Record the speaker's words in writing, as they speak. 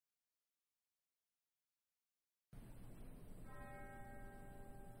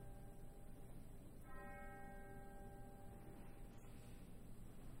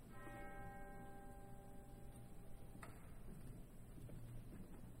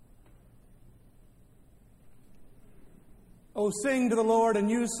O sing to the Lord a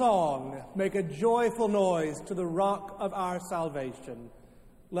new song. Make a joyful noise to the rock of our salvation.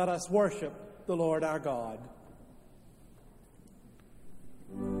 Let us worship the Lord our God.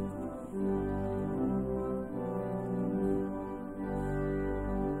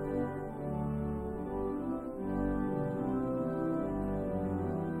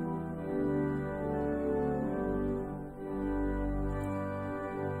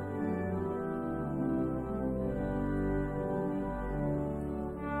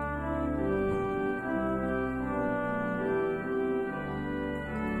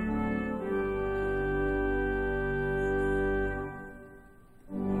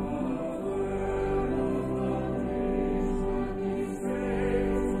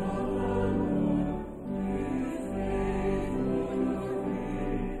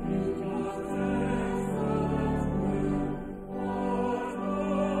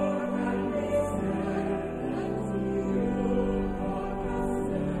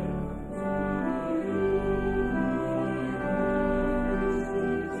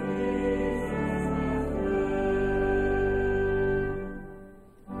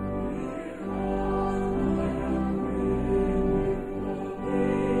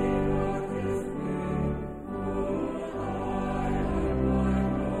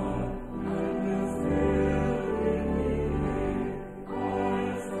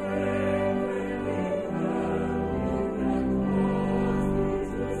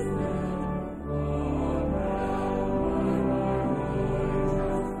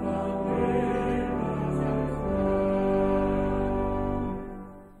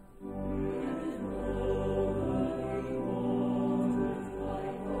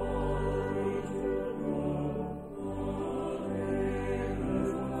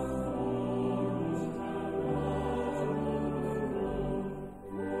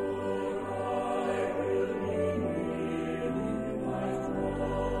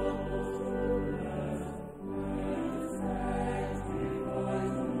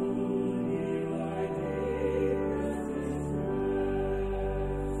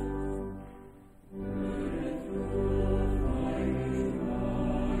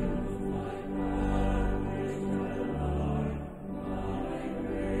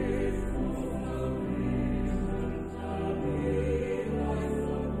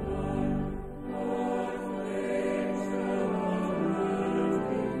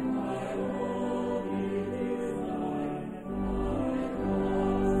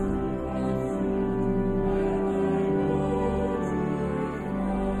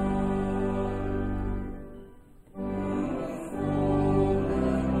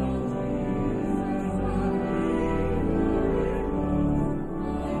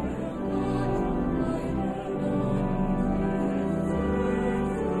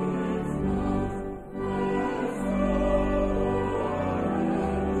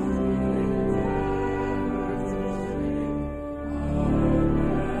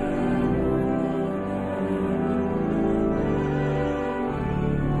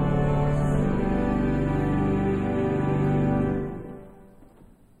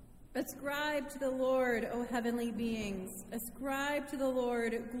 Ascribe to the Lord, O heavenly beings. Ascribe to the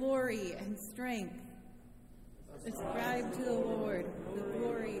Lord glory and strength. Ascribe to the Lord the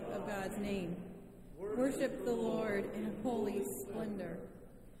glory of God's name. Worship the Lord in holy splendor.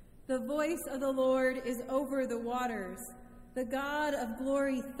 The voice of the Lord is over the waters. The God of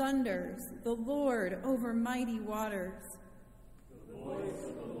glory thunders, the Lord over mighty waters. The voice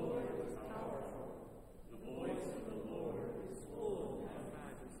of the Lord is powerful. The voice of the Lord is full of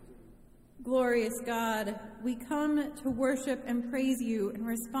majesty. Glorious God, we come to worship and praise you in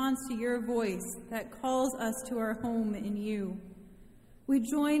response to your voice that calls us to our home in you. We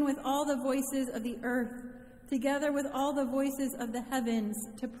join with all the voices of the earth, together with all the voices of the heavens,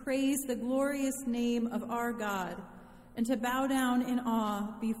 to praise the glorious name of our God and to bow down in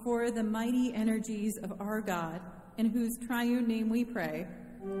awe before the mighty energies of our God, in whose triune name we pray.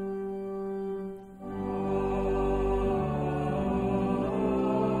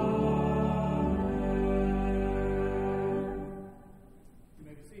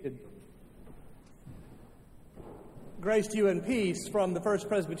 Grace to you and peace from the First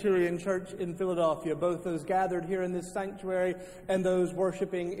Presbyterian Church in Philadelphia, both those gathered here in this sanctuary and those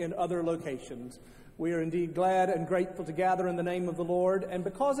worshiping in other locations. We are indeed glad and grateful to gather in the name of the Lord, and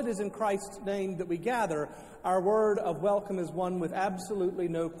because it is in Christ's name that we gather, our word of welcome is one with absolutely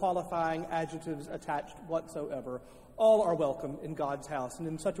no qualifying adjectives attached whatsoever. All are welcome in God's house, and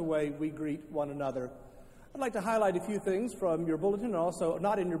in such a way we greet one another. I'd like to highlight a few things from your bulletin, and also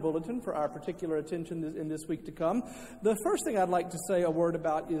not in your bulletin, for our particular attention in this week to come. The first thing I'd like to say a word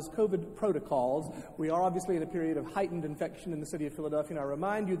about is COVID protocols. We are obviously in a period of heightened infection in the city of Philadelphia, and I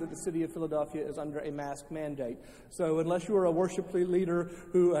remind you that the city of Philadelphia is under a mask mandate. So unless you are a worship leader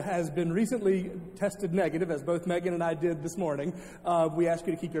who has been recently tested negative, as both Megan and I did this morning, we ask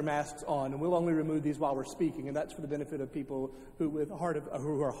you to keep your masks on, and we'll only remove these while we're speaking, and that's for the benefit of people who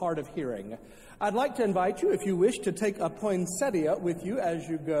are hard of hearing. I'd like to invite you, if you wish, to take a poinsettia with you as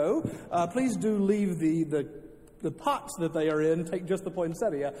you go. Please do leave the pots that they are in. Take just the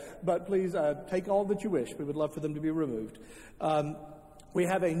poinsettia, but please take all that you wish. We would love for them to be removed. We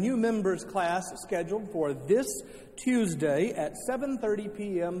have a new members class scheduled for this Tuesday at 7:30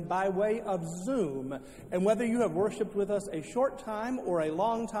 p.m. by way of Zoom. And whether you have worshiped with us a short time or a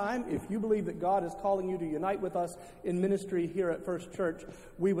long time, if you believe that God is calling you to unite with us in ministry here at First Church,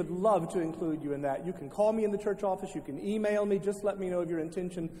 we would love to include you in that. You can call me in the church office. You can email me. Just let me know of your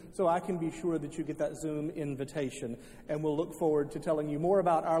intention so I can be sure that you get that Zoom invitation. And we'll look forward to telling you more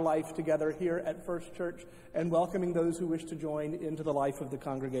about our life together here at First Church and welcoming those who wish to join into the life of the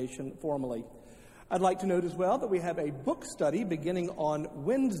congregation formally. I'd like to note as well that we have a book study beginning on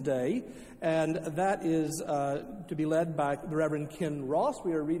Wednesday, and that is to be led by the Reverend Ken Ross.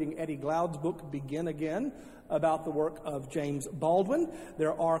 We are reading Eddie Glaude's book, Begin Again, about the work of James Baldwin.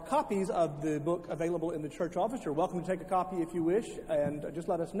 There are copies of the book available in the church office. You're welcome to take a copy if you wish, and just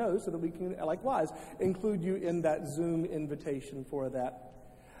let us know so that we can, likewise, include you in that Zoom invitation for that.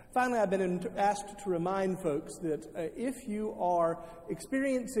 Finally, I've been asked to remind folks that if you are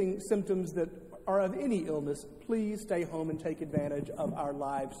experiencing symptoms that are of any illness, please stay home and take advantage of our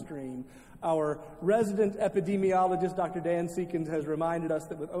live stream. Our resident epidemiologist, Dr. Dan Seekins, has reminded us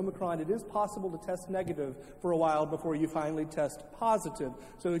that with Omicron, it is possible to test negative for a while before you finally test positive.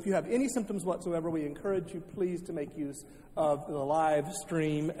 So if you have any symptoms whatsoever, we encourage you please to make use of the live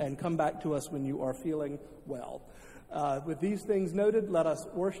stream and come back to us when you are feeling well. With these things noted, let us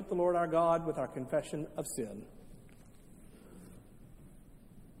worship the Lord our God with our confession of sin.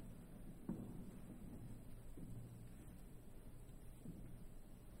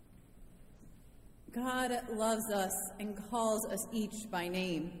 God loves us and calls us each by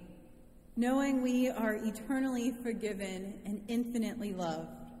name. Knowing we are eternally forgiven and infinitely loved,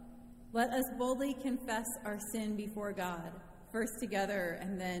 let us boldly confess our sin before God, first together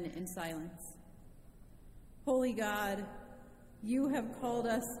and then in silence. Holy God, you have called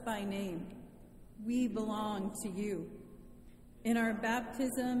us by name. We belong to you. In our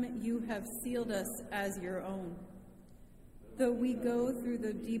baptism, you have sealed us as your own. Though we go through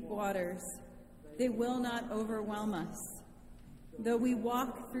the deep waters, they will not overwhelm us. Though we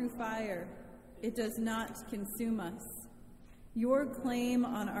walk through fire, it does not consume us. Your claim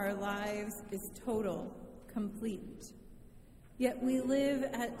on our lives is total, complete. Yet we live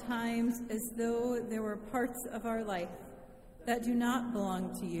at times as though there were parts of our life that do not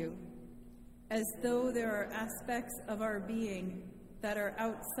belong to you, as though there are aspects of our being that are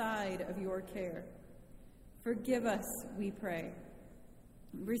outside of your care. Forgive us, we pray.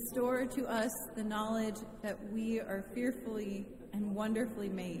 Restore to us the knowledge that we are fearfully and wonderfully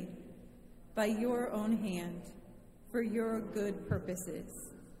made by your own hand for your good purposes.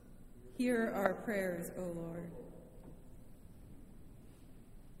 Hear our prayers, O Lord.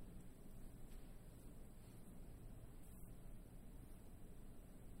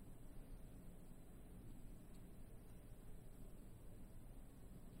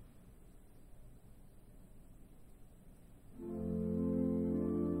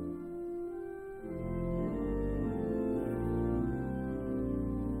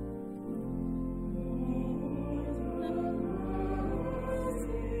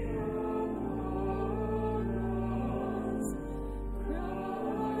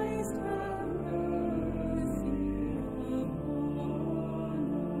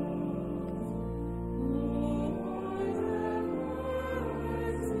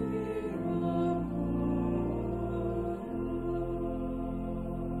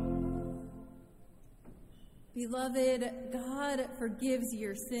 Beloved, God forgives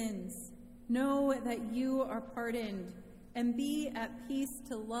your sins. Know that you are pardoned, and be at peace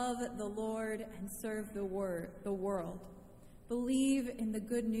to love the Lord and serve the world. Believe in the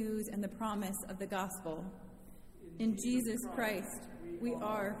good news and the promise of the gospel. In Jesus Christ, we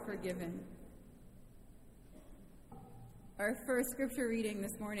are forgiven. Our first scripture reading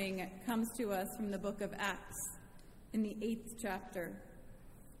this morning comes to us from the book of Acts in the 8th chapter.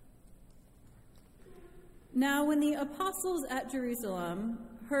 Now, when the apostles at Jerusalem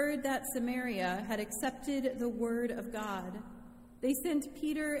heard that Samaria had accepted the word of God, they sent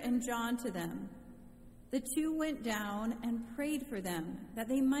Peter and John to them. The two went down and prayed for them, that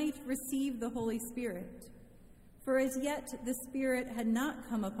they might receive the Holy Spirit. For as yet the Spirit had not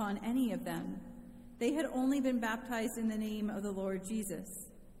come upon any of them. They had only been baptized in the name of the Lord Jesus.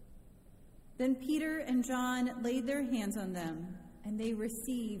 Then Peter and John laid their hands on them, and they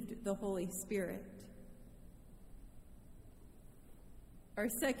received the Holy Spirit. Our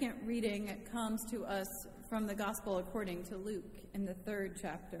second reading comes to us from the Gospel according to Luke in the 3rd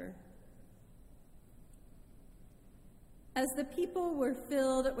chapter. As the people were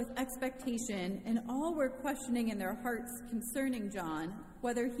filled with expectation and all were questioning in their hearts concerning John,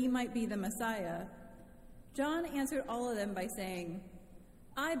 whether he might be the Messiah, John answered all of them by saying,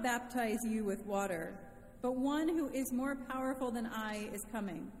 "I baptize you with water, but one who is more powerful than I is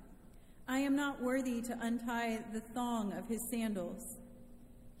coming. I am not worthy to untie the thong of his sandals.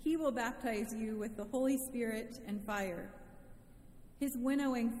 He will baptize you with the Holy Spirit and fire. His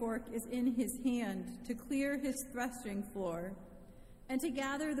winnowing fork is in his hand to clear his threshing floor and to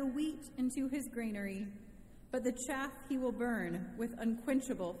gather the wheat into his granary, but the chaff he will burn with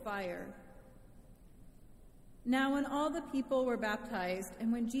unquenchable fire." Now when all the people were baptized,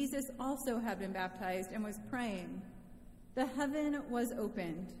 and when Jesus also had been baptized and was praying, the heaven was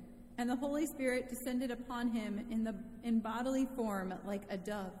opened, and the Holy Spirit descended upon him in bodily form like a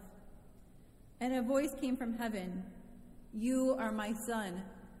dove. And a voice came from heaven, "You are my Son,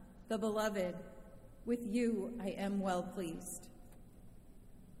 the Beloved. With you I am well pleased."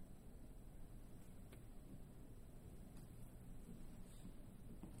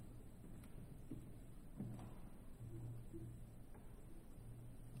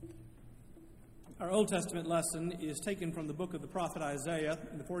 Our Old Testament lesson is taken from the book of the prophet Isaiah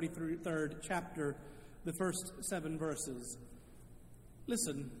in the 43rd chapter, the first 7 verses.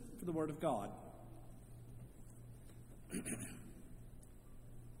 Listen for the word of God.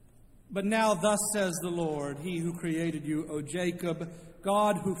 "But now thus says the Lord, he who created you, O Jacob,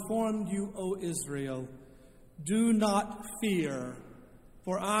 God who formed you, O Israel, do not fear,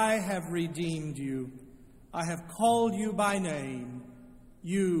 for I have redeemed you. I have called you by name.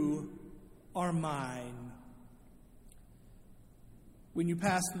 You are mine. When you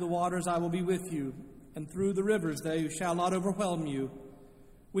pass through the waters, I will be with you, and through the rivers they shall not overwhelm you.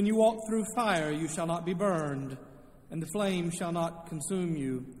 When you walk through fire, you shall not be burned, and the flame shall not consume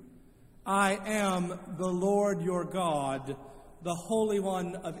you. I am the Lord your God, the Holy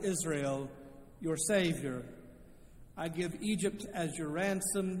One of Israel, your Savior. I give Egypt as your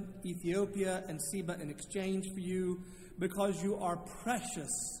ransom, Ethiopia and Seba in exchange for you, because you are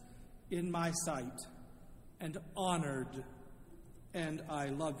precious in my sight and honored, and I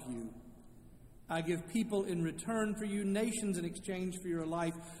love you. I give people in return for you, nations in exchange for your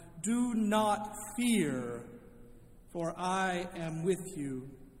life. Do not fear, for I am with you.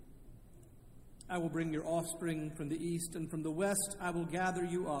 I will bring your offspring from the east, and from the west I will gather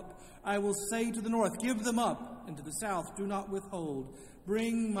you up. I will say to the north, give them up, and to the south, do not withhold.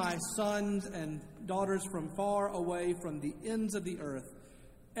 Bring my sons and daughters from far away, from the ends of the earth.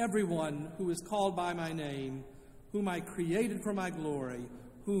 Everyone who is called by my name, whom I created for my glory,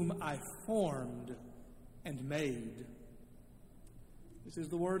 whom I formed and made." This is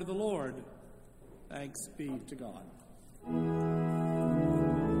the word of the Lord. Thanks be to God.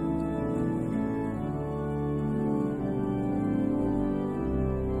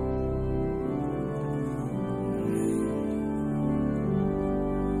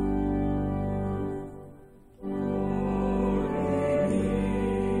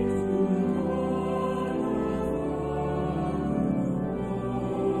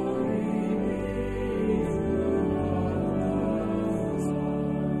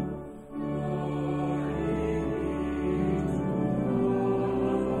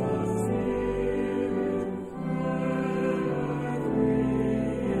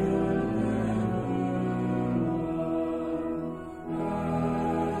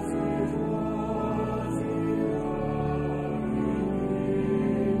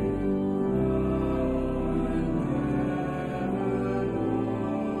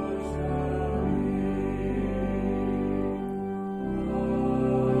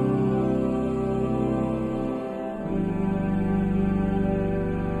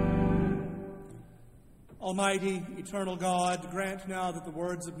 Almighty, eternal God, grant now that the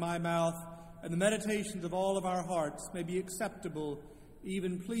words of my mouth and the meditations of all of our hearts may be acceptable,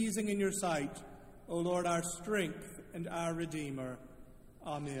 even pleasing in your sight, O Lord, our strength and our Redeemer.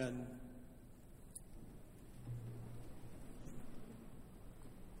 Amen.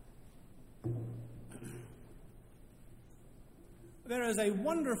 There is a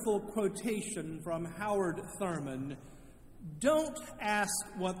wonderful quotation from Howard Thurman: "Don't ask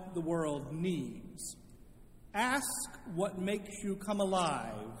what the world needs. Ask what makes you come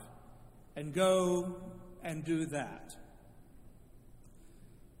alive, and go and do that.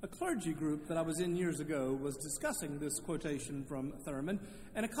 A clergy group that I was in years ago was discussing this quotation from Thurman,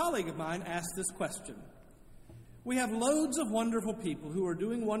 and a colleague of mine asked this question. We have loads of wonderful people who are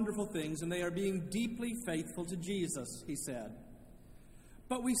doing wonderful things, and they are being deeply faithful to Jesus, he said.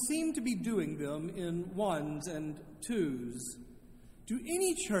 But we seem to be doing them in ones and twos. Do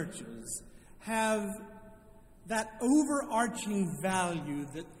any churches have that overarching value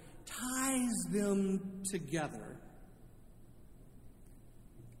that ties them together?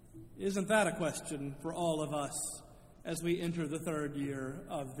 Isn't that a question for all of us as we enter the third year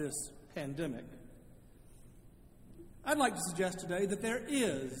of this pandemic? I'd like to suggest today that there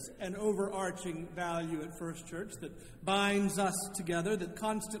is an overarching value at First Church that binds us together, that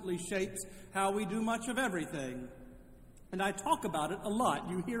constantly shapes how we do much of everything. And I talk about it a lot.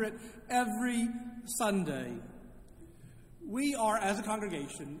 You hear it every Sunday. We are, as a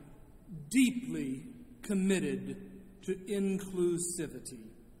congregation, deeply committed to inclusivity.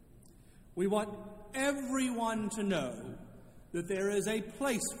 We want everyone to know that there is a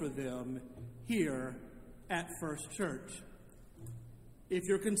place for them here at First Church. If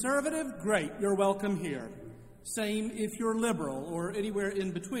you're conservative, great, you're welcome here. Same if you're liberal or anywhere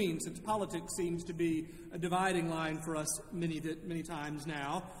in between, since politics seems to be a dividing line for us many times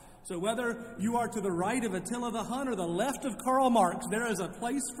now. So whether you are to the right of Attila the Hun or the left of Karl Marx, there is a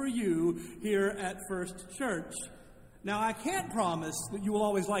place for you here at First Church. Now, I can't promise that you will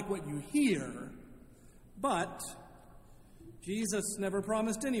always like what you hear, but Jesus never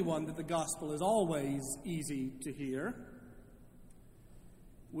promised anyone that the gospel is always easy to hear.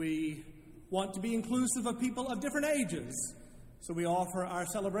 We want to be inclusive of people of different ages, so we offer our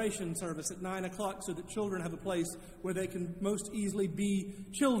celebration service at 9 o'clock so that children have a place where they can most easily be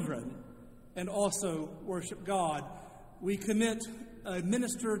children and also worship God. We commit a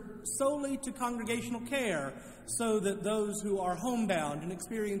minister solely to congregational care so that those who are homebound and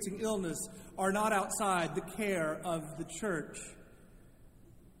experiencing illness are not outside the care of the church.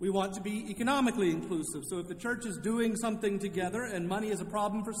 We want to be economically inclusive, so if the church is doing something together and money is a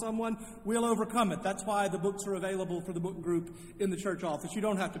problem for someone, we'll overcome it. That's why the books are available for the book group in the church office. You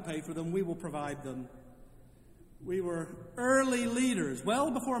don't have to pay for them. We will provide them. We were early leaders,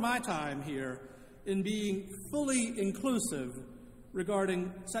 well before my time here, in being fully inclusive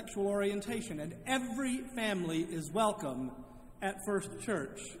regarding sexual orientation, and every family is welcome at First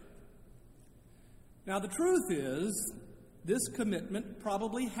Church. Now, the truth is, this commitment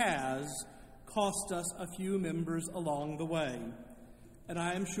probably has cost us a few members along the way, and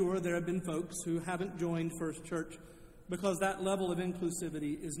I am sure there have been folks who haven't joined First Church because that level of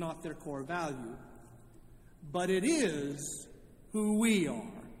inclusivity is not their core value. But it is who we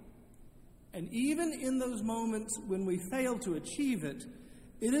are. And even in those moments when we fail to achieve it,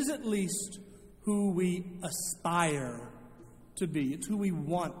 it is at least who we aspire to be. It's who we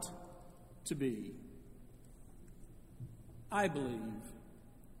want to be. I believe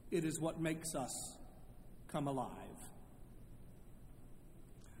it is what makes us come alive.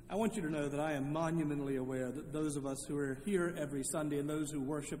 I want you to know that I am monumentally aware that those of us who are here every Sunday and those who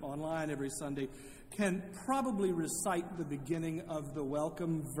worship online every Sunday can probably recite the beginning of the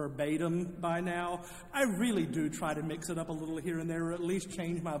welcome verbatim by now. I really do try to mix it up a little here and there, or at least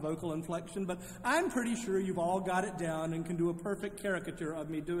change my vocal inflection, but I'm pretty sure you've all got it down and can do a perfect caricature of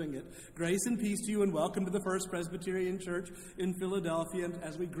me doing it. Grace and peace to you, and welcome to the First Presbyterian Church in Philadelphia. And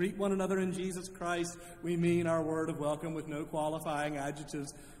as we greet one another in Jesus Christ, we mean our word of welcome with no qualifying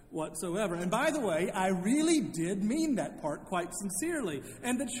adjectives whatsoever. And by the way, I really did mean that part quite sincerely,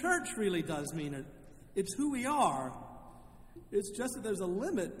 and the church really does mean it. It's who we are. It's just that there's a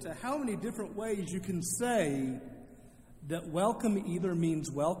limit to how many different ways you can say that welcome either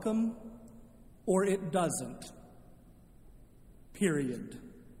means welcome or it doesn't. Period.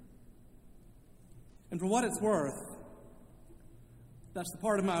 And for what it's worth, that's the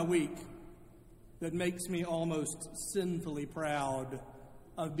part of my week that makes me almost sinfully proud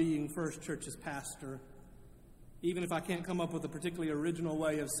of being First Church's pastor. Even if I can't come up with a particularly original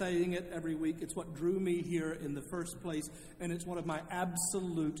way of saying it every week, it's what drew me here in the first place, and it's one of my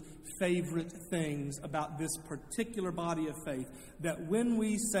absolute favorite things about this particular body of faith, that when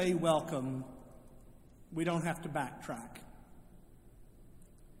we say welcome, we don't have to backtrack.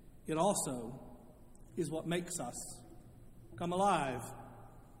 It also is what makes us come alive.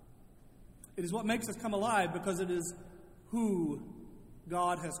 It is what makes us come alive because it is who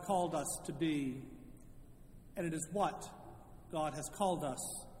God has called us to be. And it is what God has called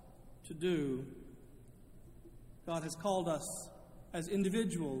us to do. God has called us as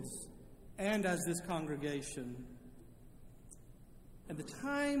individuals and as this congregation. And the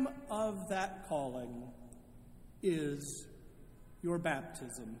time of that calling is your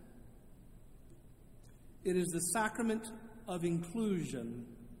baptism. It is the sacrament of inclusion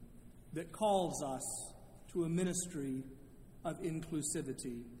that calls us to a ministry of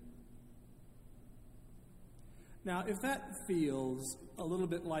inclusivity. Now, if that feels a little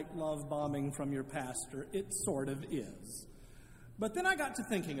bit like love bombing from your pastor, it sort of is. But then I got to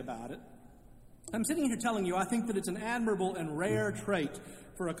thinking about it. I'm sitting here telling you I think that it's an admirable and rare trait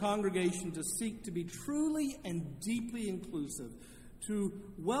for a congregation to seek to be truly and deeply inclusive, to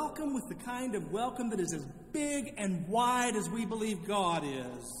welcome with the kind of welcome that is as big and wide as we believe God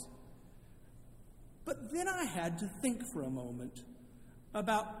is. But then I had to think for a moment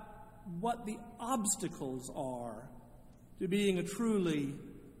about what the obstacles are to being a truly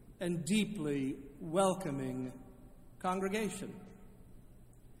and deeply welcoming congregation.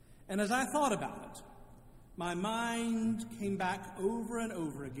 And as I thought about it, my mind came back over and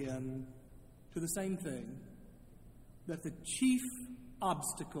over again to the same thing, that the chief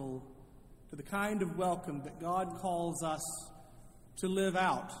obstacle to the kind of welcome that God calls us to live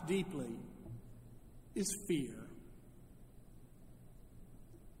out deeply is fear.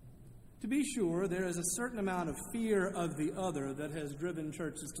 To be sure, there is a certain amount of fear of the other that has driven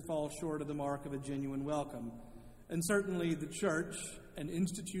churches to fall short of the mark of a genuine welcome. And certainly the church, an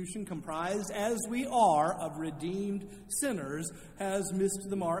institution comprised, as we are, of redeemed sinners, has missed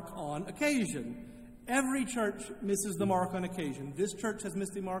the mark on occasion. Every church misses the mark on occasion. This church has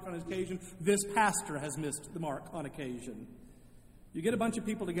missed the mark on occasion. This pastor has missed the mark on occasion. You get a bunch of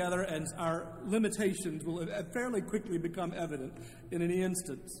people together and our limitations will fairly quickly become evident in any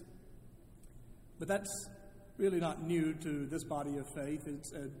instance. But that's really not new to this body of faith.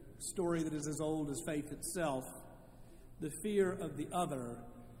 It's a story that is as old as faith itself. The fear of the other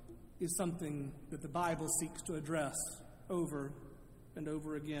is something that the Bible seeks to address over and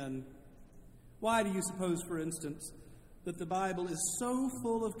over again. Why do you suppose, for instance, that the Bible is so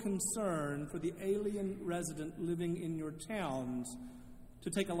full of concern for the alien resident living in your towns, to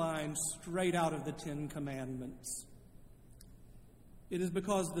take a line straight out of the Ten Commandments? It is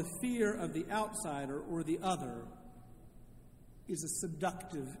because the fear of the outsider or the other is a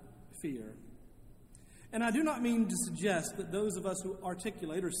seductive fear. And I do not mean to suggest that those of us who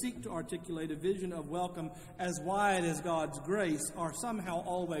articulate or seek to articulate a vision of welcome as wide as God's grace are somehow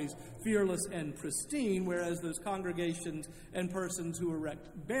always fearless and pristine, whereas those congregations and persons who erect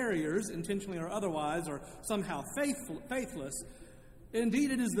barriers, intentionally or otherwise, are somehow faithless.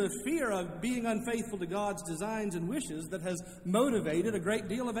 Indeed, it is the fear of being unfaithful to God's designs and wishes that has motivated a great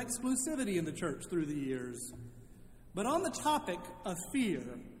deal of exclusivity in the church through the years. But on the topic of fear,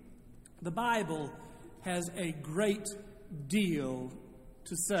 the Bible has a great deal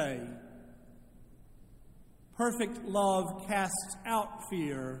to say. Perfect love casts out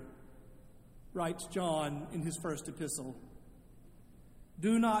fear, writes John in his first epistle.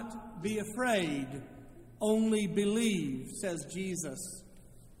 Do not be afraid, only believe, says Jesus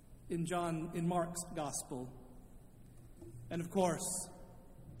in Mark's gospel. And of course,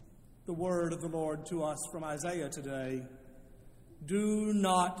 the word of the Lord to us from Isaiah today: do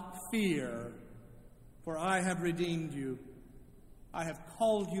not fear, for I have redeemed you. I have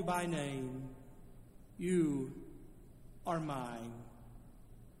called you by name. You are mine.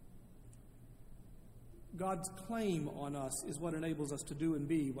 God's claim on us is what enables us to do and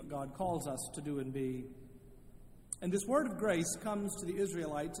be what God calls us to do and be. And this word of grace comes to the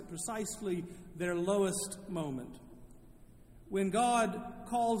Israelites at precisely their lowest moment, when God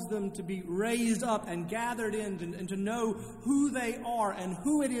calls them to be raised up and gathered in and to know who they are and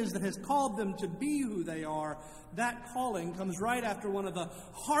who it is that has called them to be who they are. That calling comes right after one of the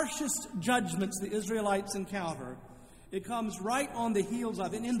harshest judgments the Israelites encounter. It comes right on the heels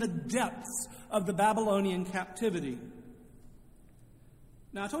of and in the depths of the Babylonian captivity.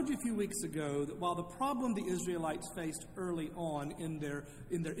 Now, I told you a few weeks ago that while the problem the Israelites faced early on in their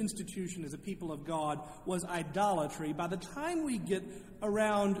institution as a people of God was idolatry, by the time we get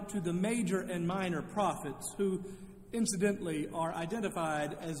around to the major and minor prophets, who incidentally are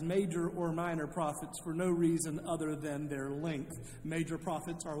identified as major or minor prophets for no reason other than their length. Major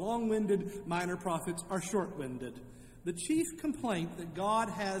prophets are long-winded, minor prophets are short-winded. The chief complaint that God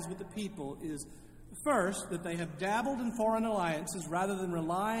has with the people is, first, that they have dabbled in foreign alliances rather than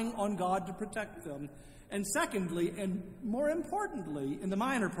relying on God to protect them. And secondly, and more importantly, in the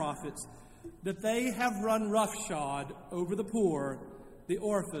minor prophets, that they have run roughshod over the poor, the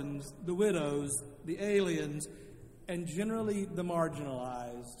orphans, the widows, the aliens, and generally the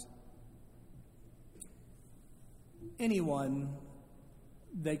marginalized. Anyone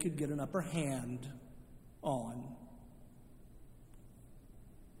they could get an upper hand on.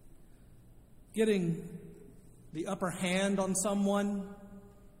 Getting the upper hand on someone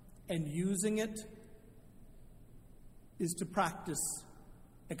and using it is to practice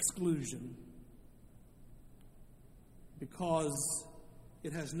exclusion, because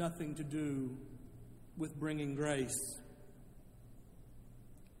it has nothing to do with bringing grace.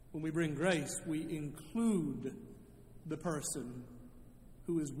 When we bring grace, we include the person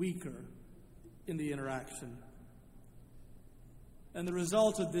who is weaker in the interaction. And the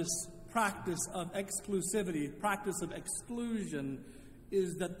result of this practice of exclusivity, practice of exclusion,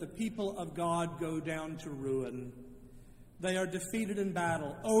 is that the people of God go down to ruin. They are defeated in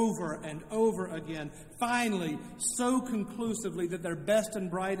battle over and over again, finally, so conclusively that their best and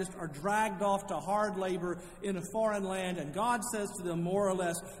brightest are dragged off to hard labor in a foreign land, and God says to them more or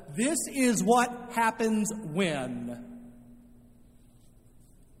less, this is what happens when.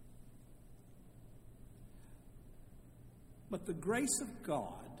 But the grace of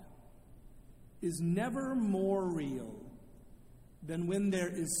God is never more real than when there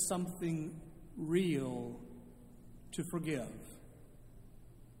is something real to forgive.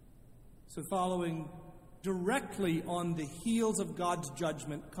 So following directly on the heels of God's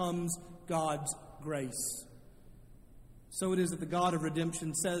judgment comes God's grace. So it is that the God of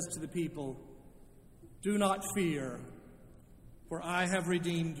redemption says to the people, do not fear, for I have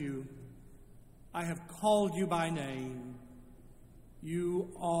redeemed you. I have called you by name. You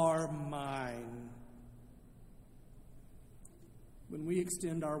are mine. When we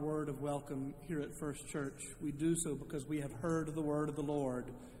extend our word of welcome here at First Church, we do so because we have heard the word of the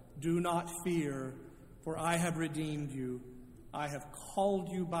Lord. Do not fear, for I have redeemed you. I have called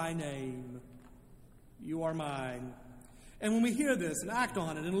you by name. You are mine. And when we hear this and act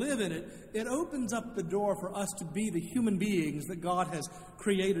on it and live in it, it opens up the door for us to be the human beings that God has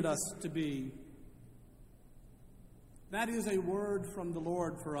created us to be. That is a word from the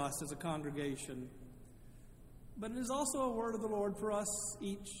Lord for us as a congregation. But it is also a word of the Lord for us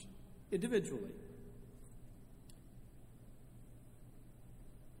each individually.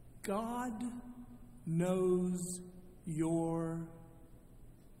 God knows your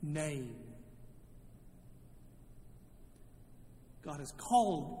name. God has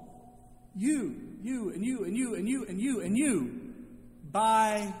called you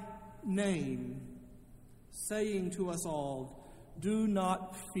by name, saying to us all, do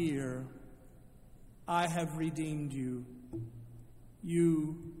not fear. I have redeemed you.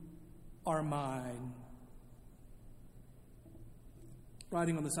 You are mine.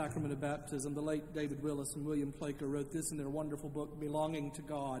 Writing on the sacrament of baptism, the late David Willis and William Plaker wrote this in their wonderful book, Belonging to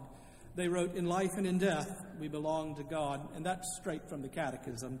God. They wrote, in life and in death, we belong to God. And that's straight from the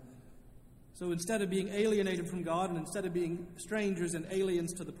Catechism. So instead of being alienated from God and instead of being strangers and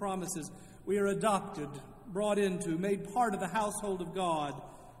aliens to the promises, we are adopted, brought into, made part of the household of God,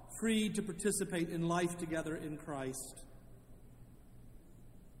 free to participate in life together in Christ.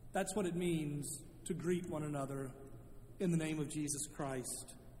 That's what it means to greet one another in the name of Jesus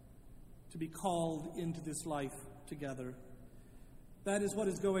Christ, to be called into this life together. That is what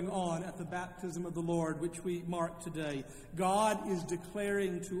is going on at the baptism of the Lord, which we mark today. God is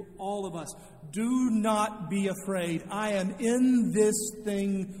declaring to all of us, do not be afraid. I am in this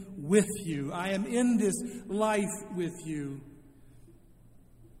thing with you. I am in this life with you.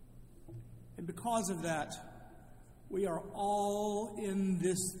 And because of that, we are all in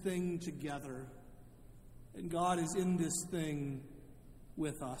this thing together. And God is in this thing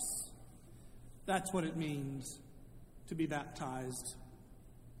with us. That's what it means to be baptized.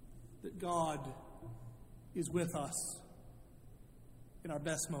 That God is with us in our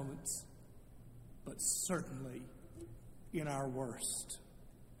best moments, but certainly in our worst.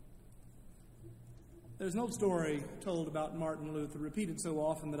 There's an old story told about Martin Luther, repeated so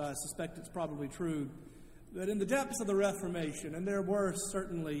often that I suspect it's probably true, that in the depths of the Reformation, and there were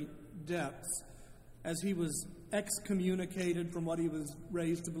certainly depths, as he was excommunicated from what he was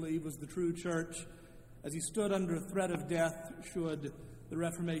raised to believe was the true church, as he stood under threat of death should the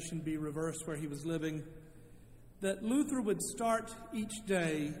Reformation be reversed where he was living, that Luther would start each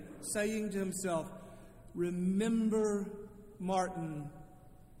day saying to himself, remember, Martin,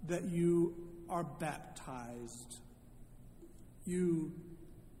 that you are baptized. You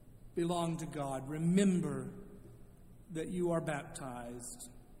belong to God. Remember that you are baptized.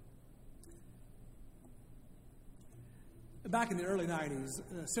 Back in the early 90s,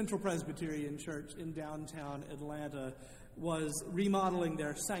 Central Presbyterian Church in downtown Atlanta was remodeling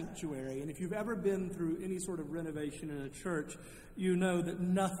their sanctuary. And if you've ever been through any sort of renovation in a church, you know that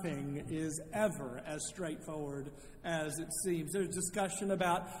nothing is ever as straightforward as it seems. There's discussion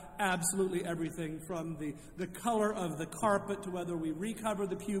about absolutely everything, from the color of the carpet to whether we recover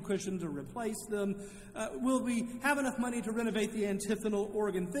the pew cushions or replace them. Will we have enough money to renovate the antiphonal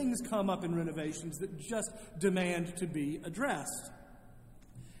organ? Things come up in renovations that just demand to be addressed.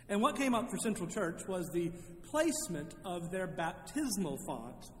 And what came up for Central Church was the placement of their baptismal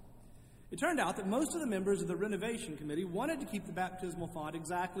font. It turned out that most of the members of the renovation committee wanted to keep the baptismal font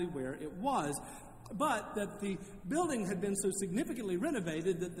exactly where it was, but that the building had been so significantly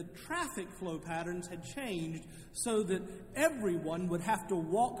renovated that the traffic flow patterns had changed so that everyone would have to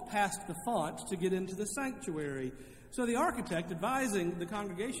walk past the font to get into the sanctuary. So the architect, advising the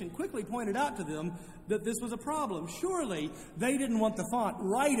congregation, quickly pointed out to them that this was a problem. Surely they didn't want the font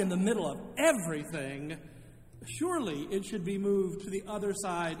right in the middle of everything. Surely it should be moved to the other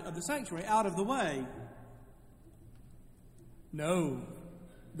side of the sanctuary, out of the way. No,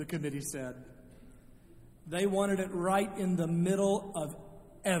 the committee said. They wanted it right in the middle of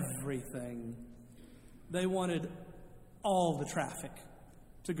everything. They wanted all the traffic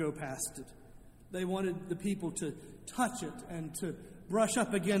to go past it. They wanted the people to touch it and to brush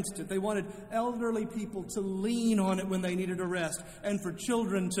up against it. They wanted elderly people to lean on it when they needed a rest, and for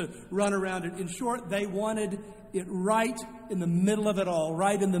children to run around it. In short, they wanted it right in the middle of it all,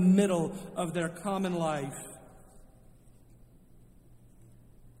 right in the middle of their common life.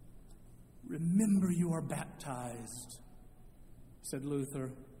 Remember you are baptized, said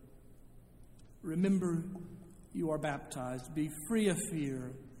Luther. Remember you are baptized. Be free of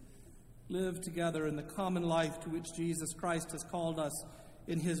fear. Live together in the common life to which Jesus Christ has called us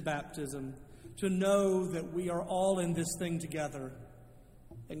in his baptism, to know that we are all in this thing together,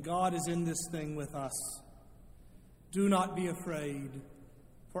 and God is in this thing with us. Do not be afraid,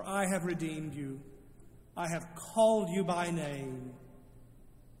 for I have redeemed you. I have called you by name.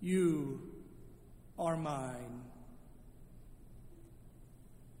 You are mine.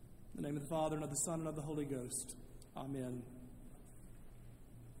 In the name of the Father, and of the Son, and of the Holy Ghost. Amen.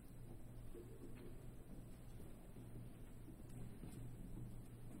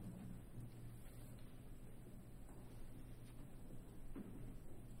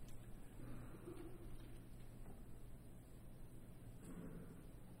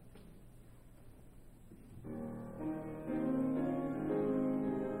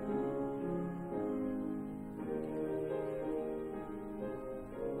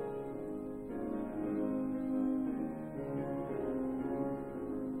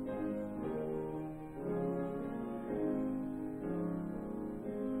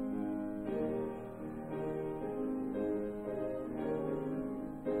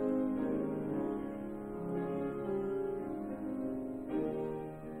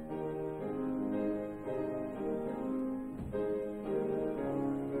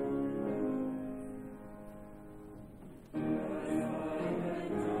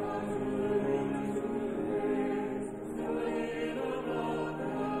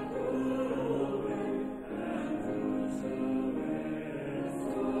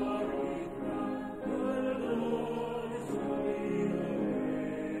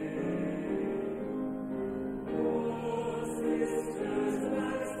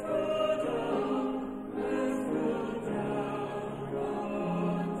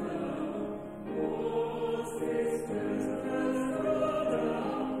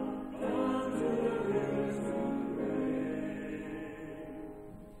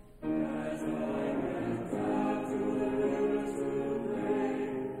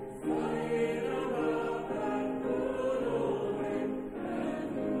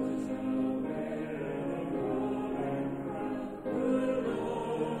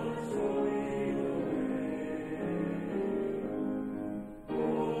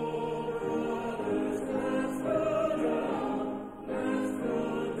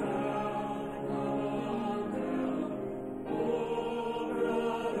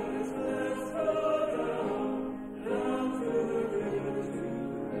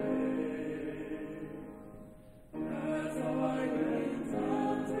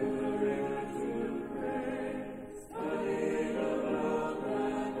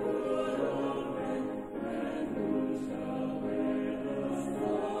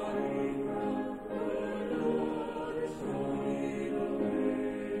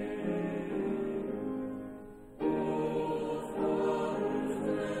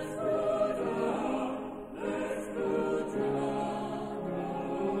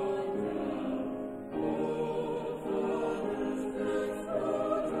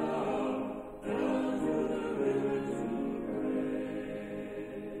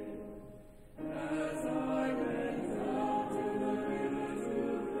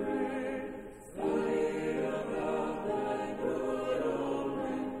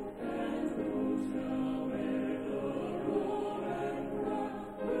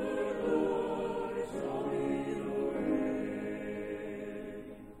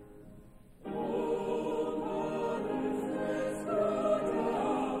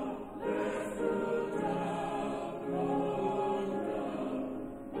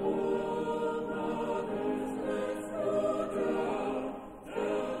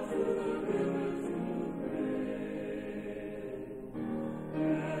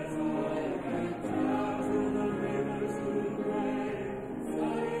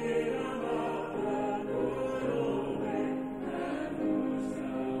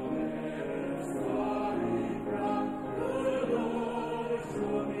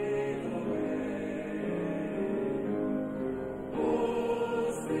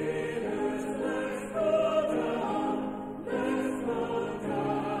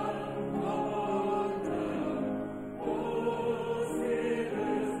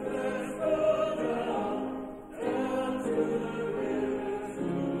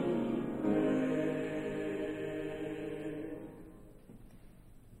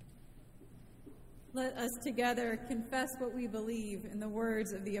 Let us together confess what we believe in the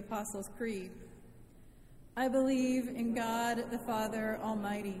words of the Apostles' Creed. I believe in God the Father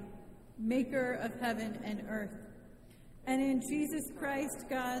Almighty, maker of heaven and earth, and in Jesus Christ,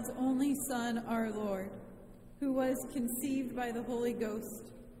 God's only Son, our Lord, who was conceived by the Holy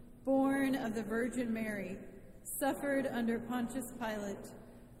Ghost, born of the Virgin Mary, suffered under Pontius Pilate,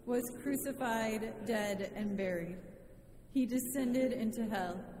 was crucified, dead, and buried. He descended into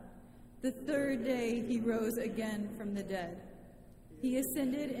hell. The third day he rose again from the dead. He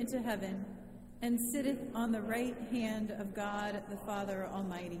ascended into heaven and sitteth on the right hand of God the Father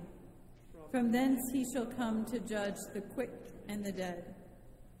Almighty. From thence he shall come to judge the quick and the dead.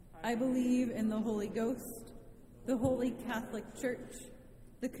 I believe in the Holy Ghost, the Holy Catholic Church,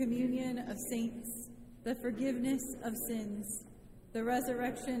 the communion of saints, the forgiveness of sins, the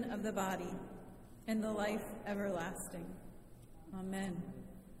resurrection of the body, and the life everlasting. Amen.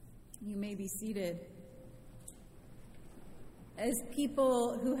 You may be seated. As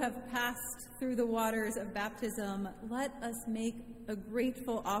people who have passed through the waters of baptism, let us make a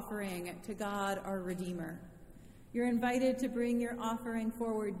grateful offering to God our Redeemer. You're invited to bring your offering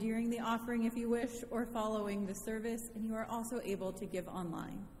forward during the offering if you wish, or following the service, and you are also able to give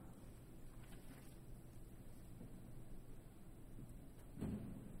online.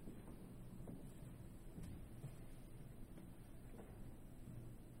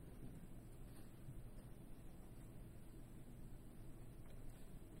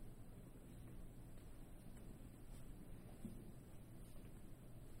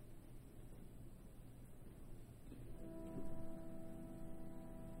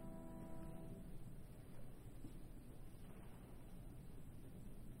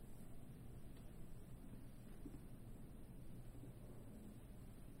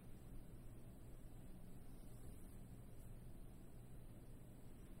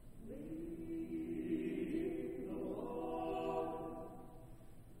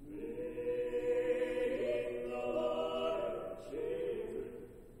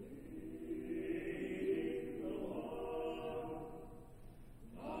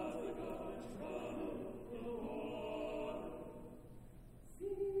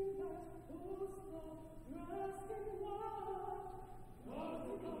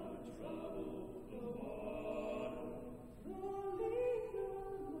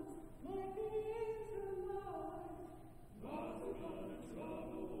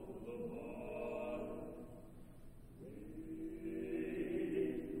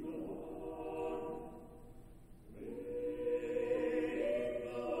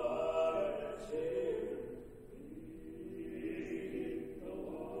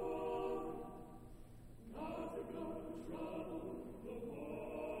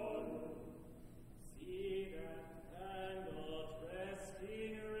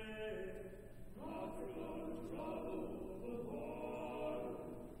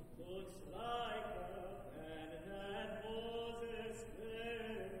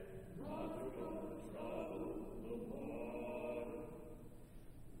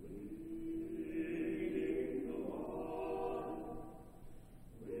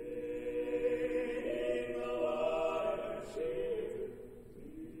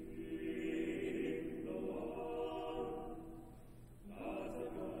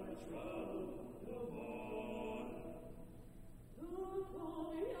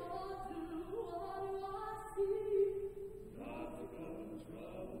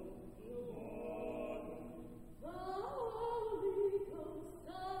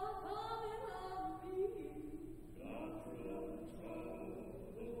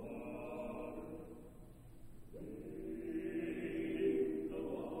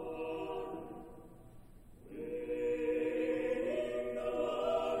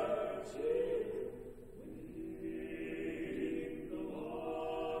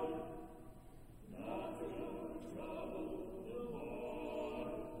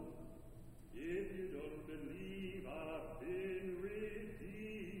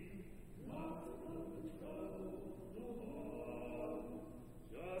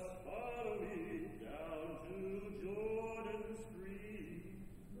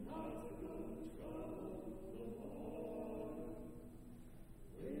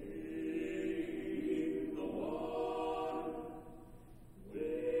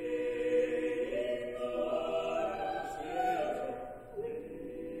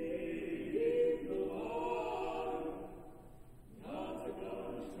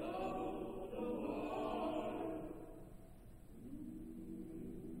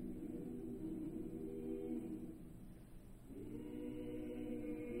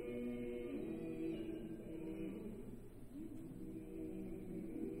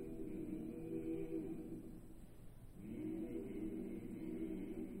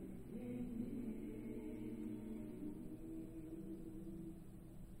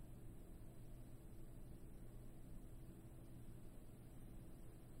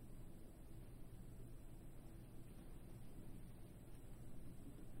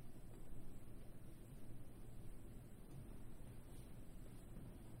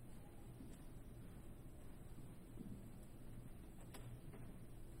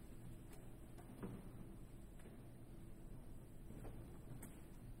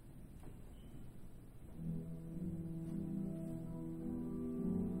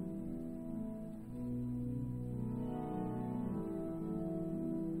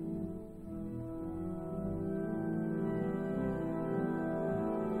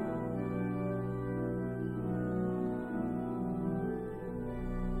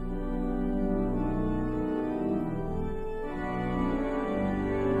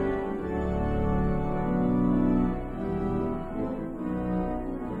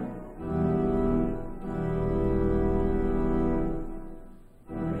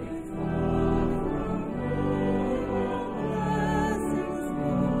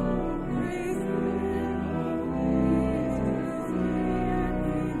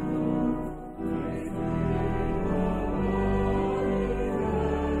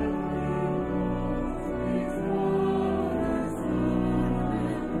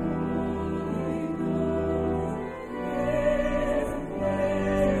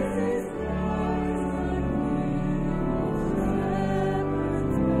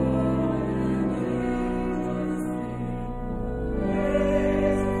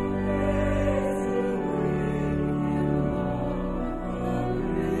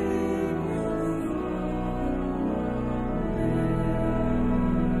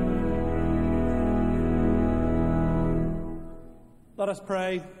 Let us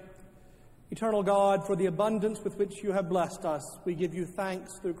pray. Eternal God, for the abundance with which you have blessed us, we give you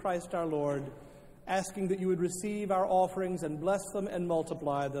thanks through Christ our Lord, asking that you would receive our offerings and bless them and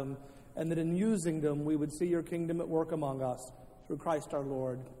multiply them, and that in using them we would see your kingdom at work among us. Through Christ our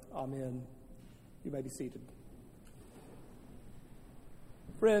Lord. Amen. You may be seated.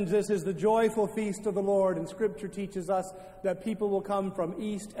 Friends, this is the joyful feast of the Lord, and Scripture teaches us that people will come from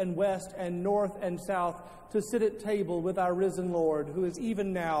east and west and north and south to sit at table with our risen Lord, who is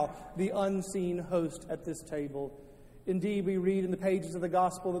even now the unseen host at this table. Indeed, we read in the pages of the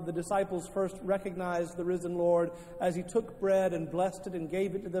Gospel that the disciples first recognized the risen Lord as he took bread and blessed it and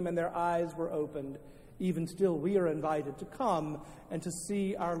gave it to them, and their eyes were opened. Even still, we are invited to come and to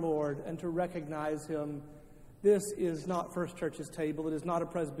see our Lord and to recognize him. This is not First Church's table. It is not a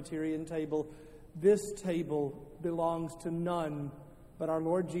Presbyterian table. This table belongs to none but our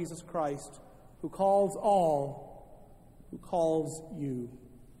Lord Jesus Christ, who calls all, who calls you.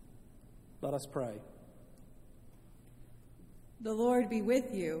 Let us pray. The Lord be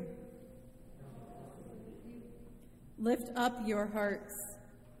with you. Lift up your hearts.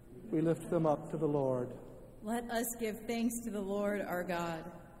 We lift them up to the Lord. Let us give thanks to the Lord our God.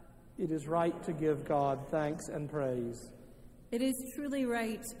 It is right to give God thanks and praise. It is truly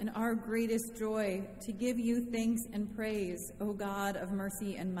right and our greatest joy to give you thanks and praise, O God of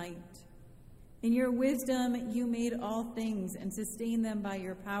mercy and might. In your wisdom you made all things and sustained them by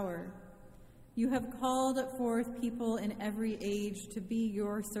your power. You have called forth people in every age to be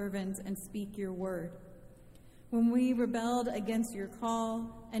your servants and speak your word. When we rebelled against your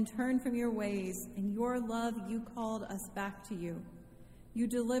call and turned from your ways, in your love you called us back to you. You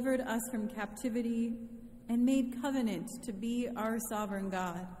delivered us from captivity and made covenant to be our sovereign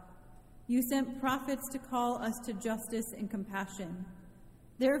God. You sent prophets to call us to justice and compassion.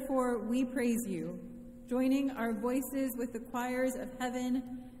 Therefore, we praise you, joining our voices with the choirs of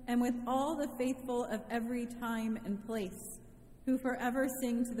heaven and with all the faithful of every time and place, who forever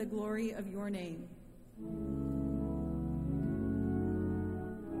sing to the glory of your name.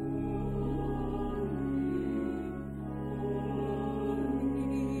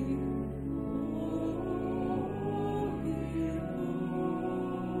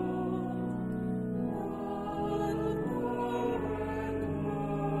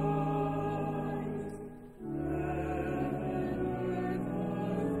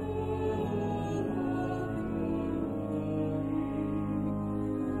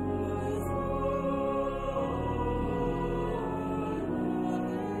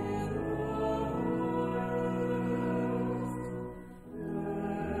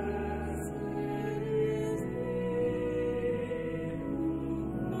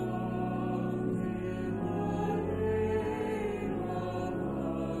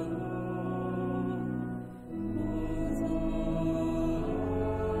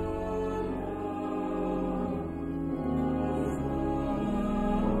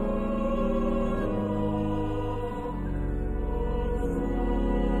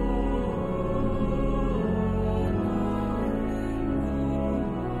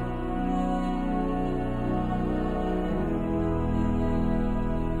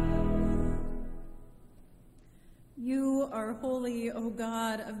 Holy, O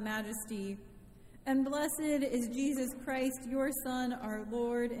God of majesty, and blessed is Jesus Christ, your Son, our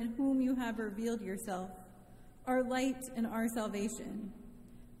Lord, in whom you have revealed yourself, our light and our salvation.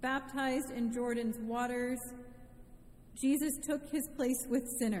 Baptized in Jordan's waters, Jesus took his place with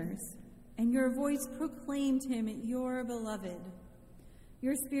sinners, and your voice proclaimed him your beloved.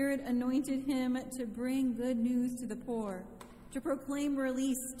 Your Spirit anointed him to bring good news to the poor, to proclaim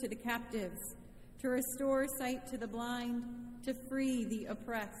release to the captives, to restore sight to the blind, to free the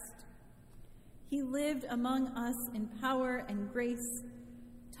oppressed. He lived among us in power and grace,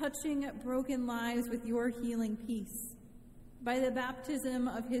 touching broken lives with your healing peace. By the baptism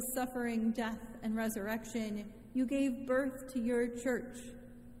of his suffering, death, and resurrection, you gave birth to your church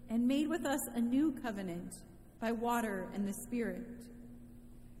and made with us a new covenant by water and the Spirit.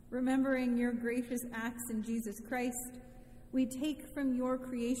 Remembering your gracious acts in Jesus Christ, we take from your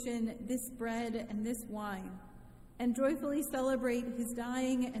creation this bread and this wine, and joyfully celebrate his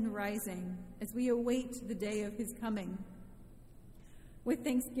dying and rising as we await the day of his coming. With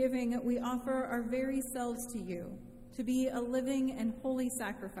thanksgiving, we offer our very selves to you, to be a living and holy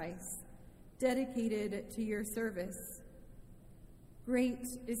sacrifice, dedicated to your service. Great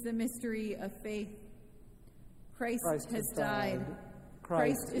is the mystery of faith. Christ has died.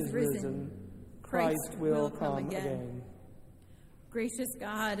 Christ is risen. Christ will come again. Gracious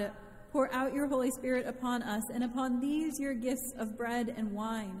God, pour out your Holy Spirit upon us and upon these your gifts of bread and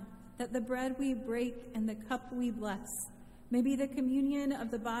wine, that the bread we break and the cup we bless may be the communion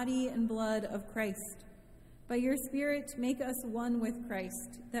of the body and blood of Christ. By your Spirit, make us one with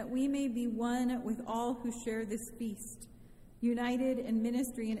Christ, that we may be one with all who share this feast, united in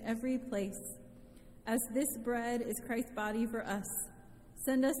ministry in every place. As this bread is Christ's body for us,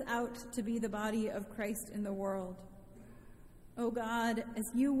 send us out to be the body of Christ in the world. O God, as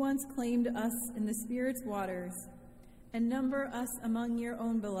you once claimed us in the Spirit's waters, and number us among your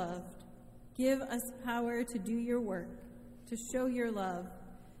own beloved, give us power to do your work, to show your love,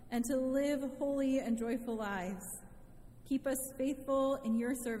 and to live holy and joyful lives. Keep us faithful in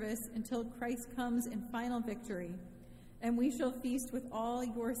your service until Christ comes in final victory, and we shall feast with all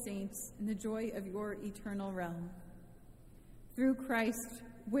your saints in the joy of your eternal realm. Through Christ,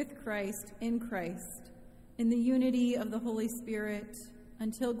 with Christ, in the unity of the Holy Spirit,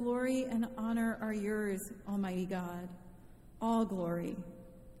 until glory and honor are yours, Almighty God. All glory,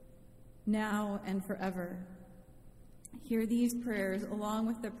 now and forever. Hear these prayers along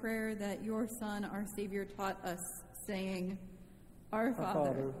with the prayer that your Son, our Savior, taught us, saying, Our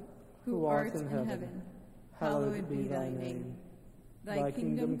Father, who art in heaven, hallowed be thy name. Thy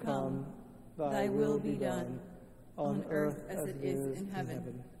kingdom come, thy will be done, on earth as it is in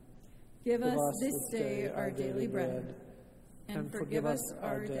heaven. Give us this day our daily bread, and forgive us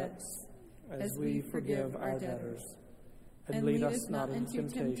our debts, as we forgive our debtors. And lead us not into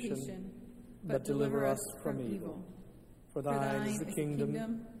temptation, but deliver us from evil. For thine is the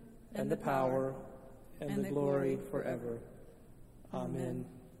kingdom, and the power, and the glory forever. Amen.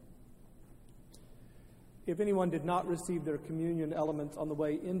 If anyone did not receive their communion elements on the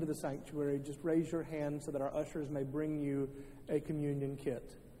way into the sanctuary, just raise your hand so that our ushers may bring you a communion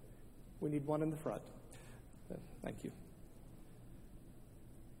kit. We need one in the front. Thank you.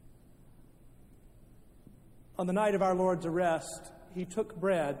 On the night of our Lord's arrest, he took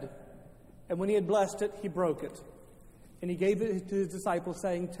bread, and when he had blessed it, he broke it. And he gave it to his disciples,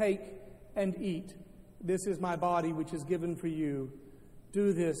 saying, Take and eat. This is my body, which is given for you.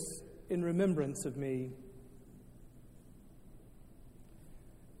 Do this in remembrance of me.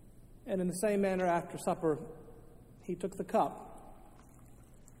 And in the same manner, after supper, he took the cup.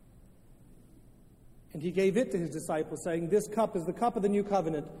 And he gave it to his disciples, saying, This cup is the cup of the new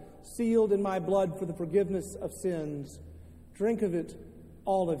covenant, sealed in my blood for the forgiveness of sins. Drink of it,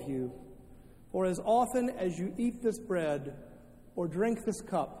 all of you. For as often as you eat this bread or drink this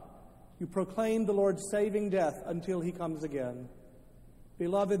cup, you proclaim the Lord's saving death until he comes again.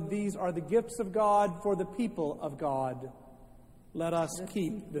 Beloved, these are the gifts of God for the people of God. Let us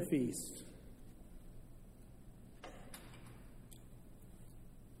keep the feast.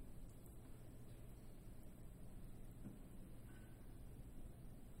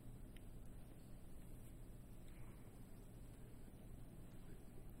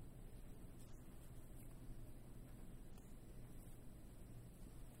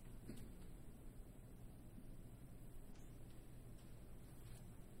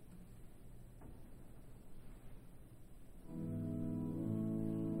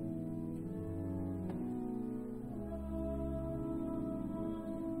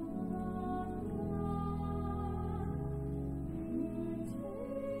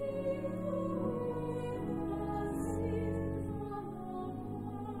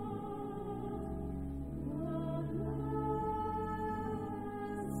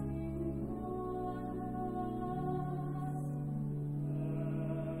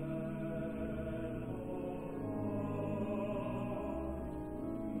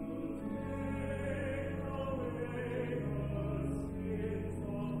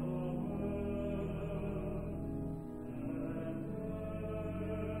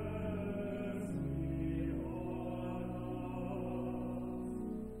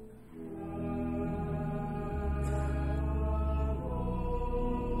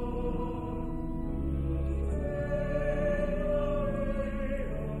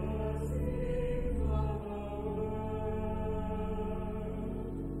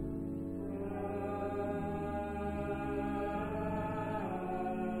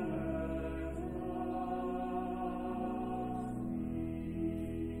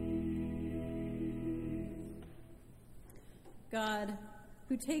 God,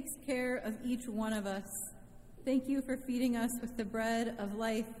 who takes care of each one of us, thank you for feeding us with the bread of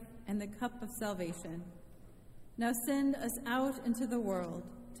life and the cup of salvation. Now send us out into the world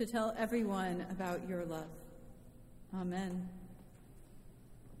to tell everyone about your love. Amen.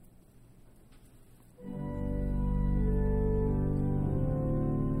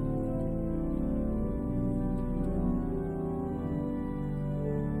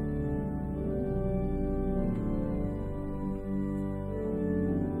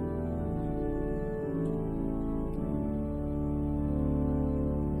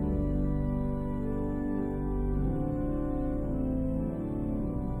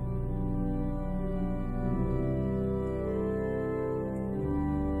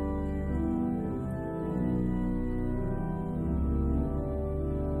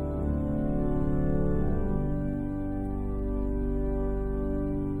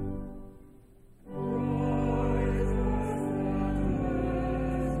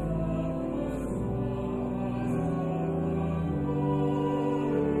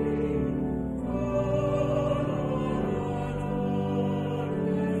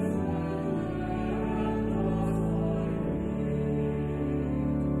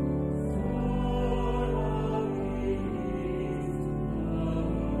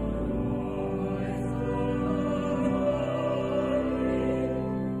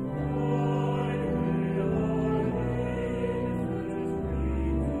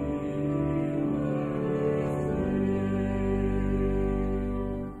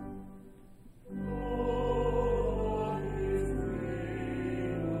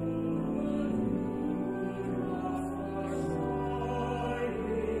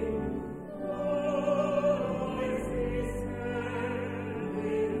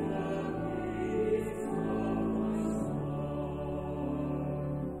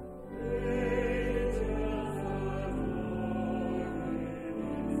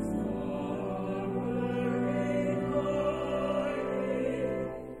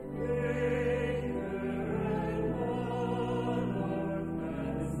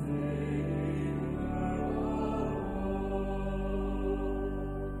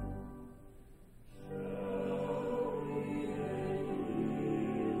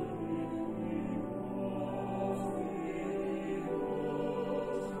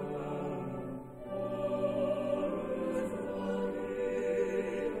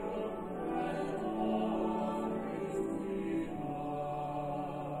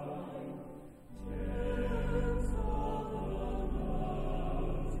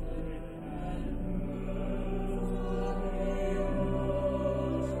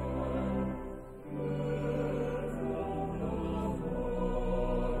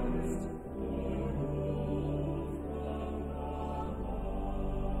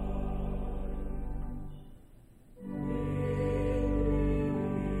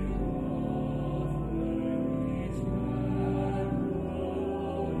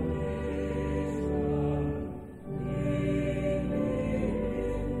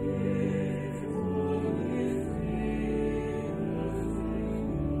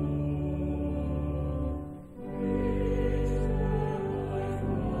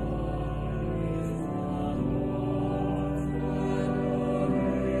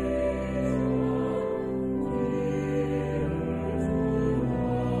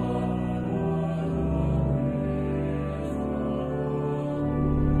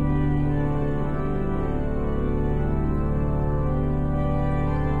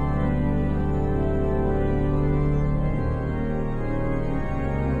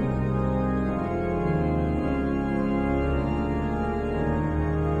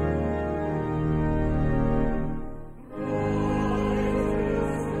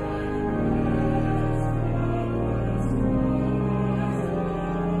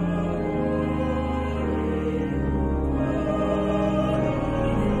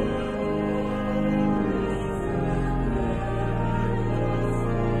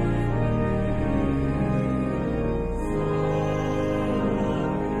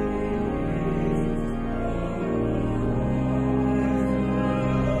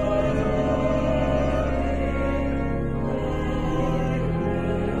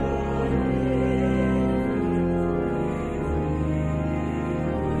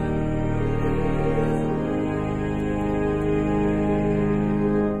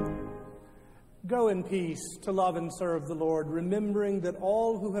 in peace to love and serve the Lord, remembering that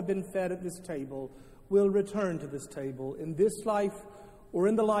all who have been fed at this table will return to this table in this life or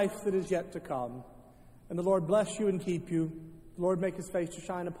in the life that is yet to come. And the Lord bless you and keep you. The Lord make his face to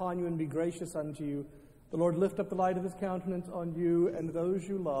shine upon you and be gracious unto you. The Lord lift up the light of his countenance on you and those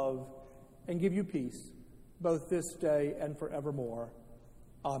you love, and give you peace, both this day and forevermore.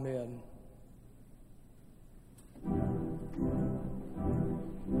 Amen.